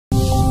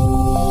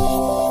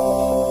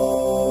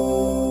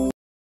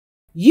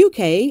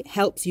UK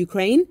helps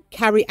Ukraine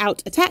carry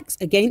out attacks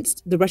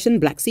against the Russian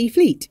Black Sea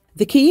Fleet.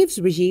 The Kiev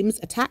regime's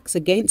attacks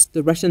against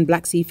the Russian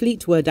Black Sea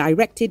Fleet were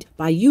directed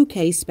by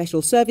UK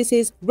Special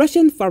Services,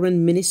 Russian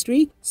Foreign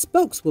Ministry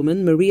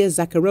spokeswoman Maria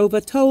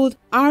Zakharova told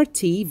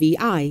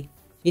RTVI.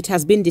 It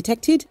has been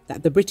detected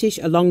that the British,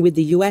 along with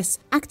the US,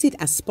 acted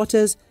as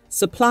spotters,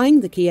 supplying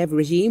the Kiev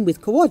regime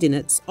with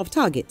coordinates of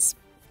targets.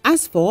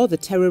 As for the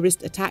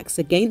terrorist attacks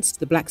against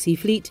the Black Sea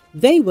Fleet,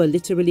 they were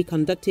literally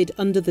conducted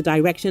under the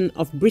direction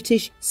of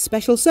British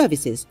Special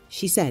Services,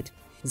 she said.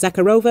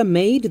 Zakharova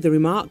made the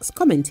remarks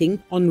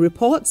commenting on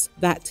reports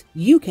that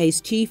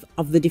UK's Chief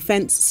of the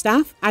Defence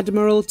Staff,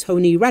 Admiral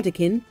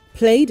Radakin,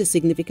 played a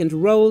significant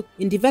role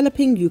in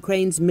developing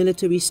Ukraine's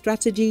military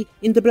strategy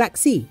in the Black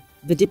Sea.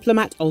 The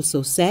diplomat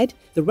also said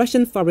the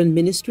Russian Foreign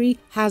Ministry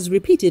has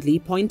repeatedly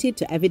pointed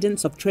to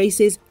evidence of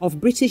traces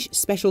of British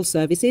Special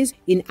Services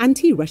in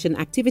anti-Russian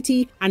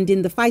activity and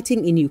in the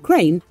fighting in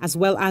Ukraine, as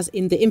well as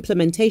in the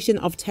implementation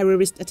of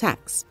terrorist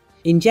attacks.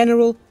 In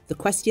general, the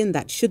question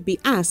that should be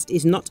asked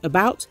is not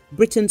about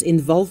Britain's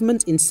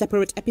involvement in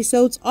separate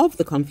episodes of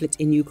the conflict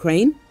in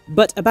Ukraine,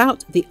 but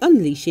about the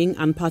unleashing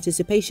and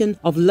participation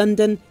of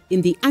London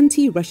in the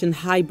anti-Russian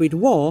hybrid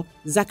war,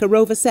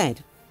 Zakharova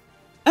said.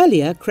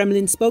 Earlier,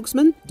 Kremlin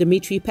spokesman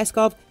Dmitry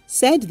Peskov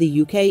said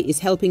the UK is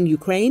helping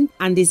Ukraine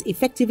and is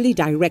effectively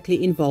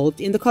directly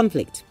involved in the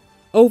conflict.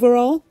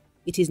 Overall,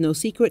 it is no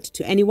secret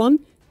to anyone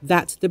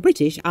that the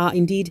British are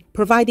indeed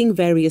providing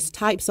various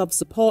types of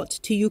support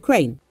to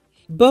Ukraine,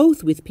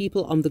 both with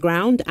people on the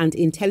ground and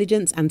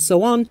intelligence and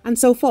so on and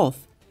so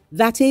forth.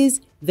 That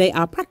is, they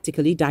are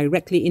practically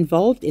directly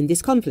involved in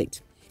this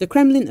conflict, the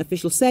Kremlin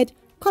official said,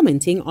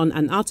 commenting on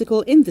an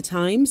article in The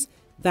Times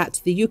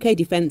that the UK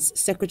Defence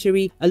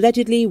Secretary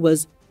allegedly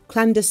was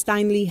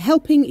clandestinely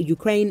helping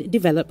Ukraine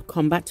develop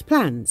combat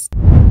plans.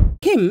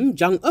 Kim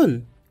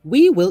Jong-un,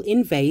 we will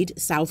invade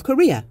South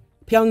Korea.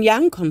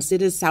 Pyongyang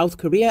considers South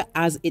Korea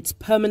as its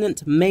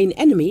permanent main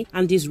enemy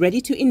and is ready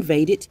to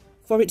invade it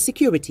for its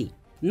security.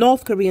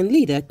 North Korean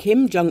leader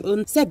Kim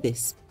Jong-un said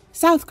this.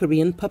 South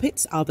Korean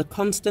puppets are the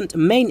constant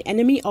main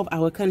enemy of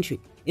our country.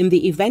 In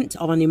the event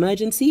of an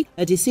emergency,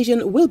 a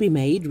decision will be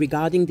made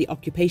regarding the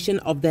occupation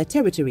of their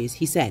territories,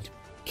 he said.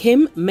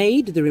 Kim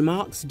made the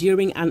remarks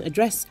during an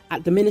address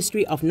at the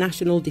Ministry of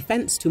National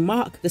Defense to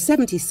mark the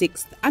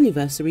 76th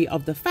anniversary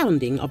of the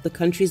founding of the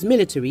country's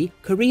military,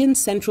 Korean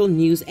Central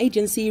News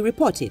Agency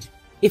reported.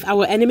 If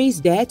our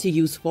enemies dare to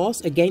use force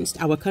against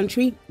our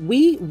country,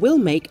 we will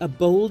make a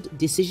bold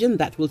decision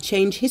that will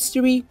change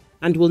history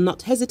and will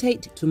not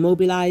hesitate to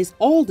mobilize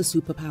all the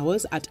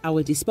superpowers at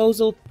our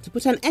disposal to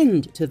put an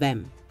end to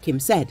them, Kim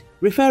said,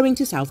 referring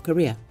to South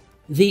Korea.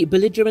 The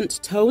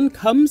belligerent tone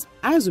comes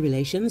as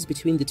relations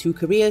between the two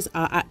Koreas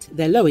are at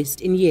their lowest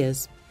in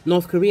years.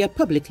 North Korea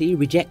publicly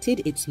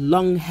rejected its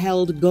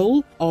long-held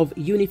goal of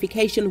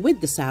unification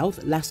with the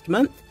South last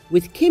month,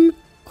 with Kim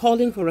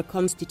calling for a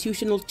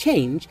constitutional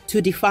change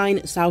to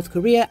define South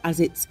Korea as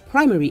its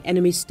primary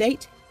enemy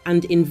state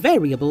and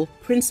invariable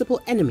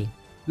principal enemy,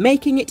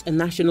 making it a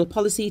national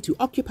policy to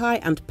occupy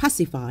and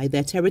pacify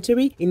their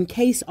territory in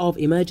case of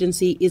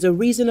emergency is a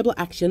reasonable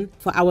action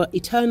for our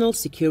eternal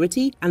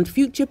security and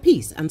future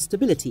peace and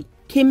stability,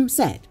 Kim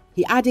said.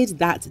 He added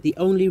that the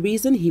only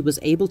reason he was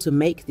able to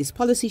make this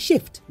policy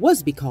shift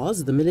was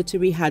because the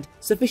military had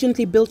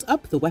sufficiently built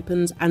up the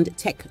weapons and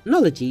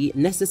technology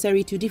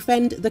necessary to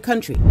defend the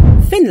country.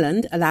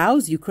 Finland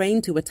allows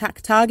Ukraine to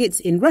attack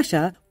targets in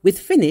Russia with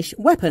Finnish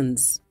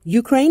weapons.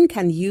 Ukraine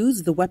can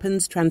use the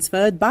weapons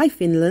transferred by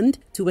Finland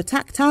to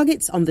attack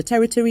targets on the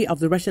territory of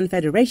the Russian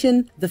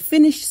Federation. The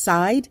Finnish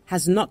side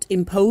has not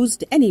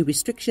imposed any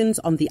restrictions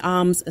on the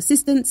arms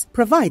assistance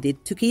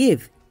provided to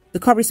Kiev. The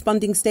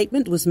corresponding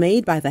statement was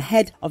made by the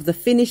head of the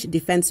Finnish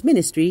Defence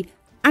Ministry,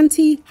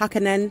 Antti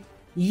Hakanen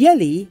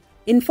Jeli,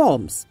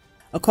 informs.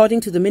 According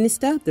to the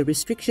minister, the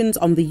restrictions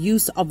on the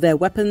use of their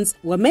weapons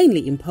were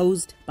mainly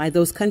imposed by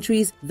those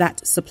countries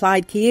that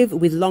supplied Kiev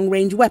with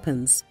long-range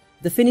weapons.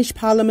 The Finnish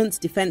Parliament's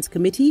Defence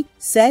Committee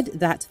said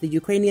that the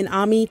Ukrainian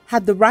army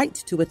had the right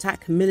to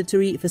attack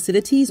military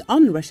facilities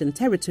on Russian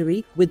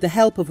territory with the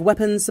help of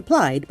weapons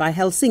supplied by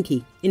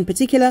Helsinki. In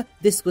particular,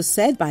 this was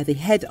said by the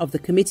head of the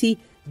committee,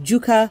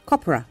 Jukka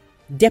Kopra.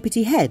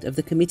 Deputy head of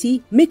the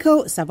committee,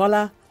 Mikko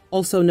Savola,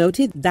 also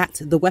noted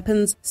that the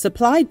weapons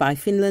supplied by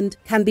Finland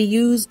can be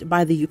used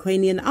by the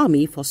Ukrainian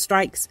army for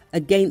strikes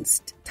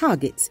against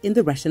targets in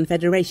the Russian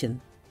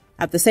Federation.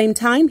 At the same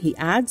time, he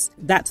adds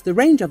that the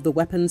range of the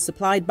weapons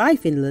supplied by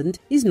Finland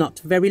is not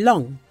very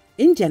long.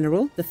 In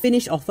general, the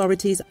Finnish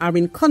authorities are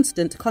in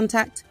constant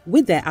contact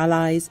with their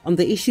allies on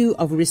the issue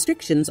of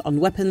restrictions on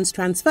weapons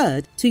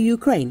transferred to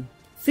Ukraine.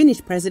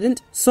 Finnish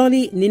President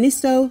Sauli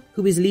Niinisto,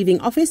 who is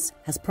leaving office,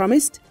 has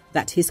promised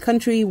that his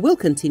country will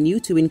continue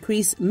to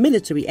increase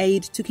military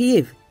aid to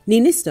Kiev.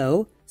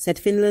 Niinisto said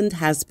Finland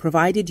has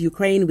provided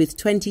Ukraine with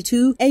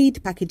 22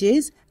 aid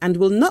packages and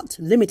will not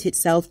limit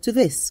itself to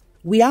this.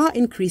 We are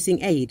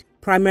increasing aid,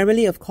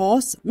 primarily, of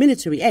course,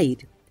 military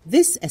aid.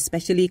 This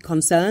especially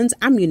concerns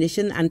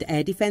ammunition and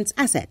air defense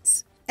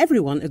assets.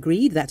 Everyone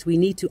agreed that we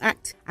need to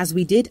act as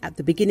we did at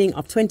the beginning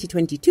of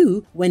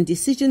 2022 when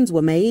decisions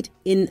were made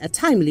in a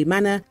timely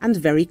manner and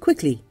very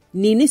quickly,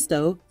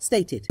 Niinisto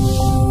stated.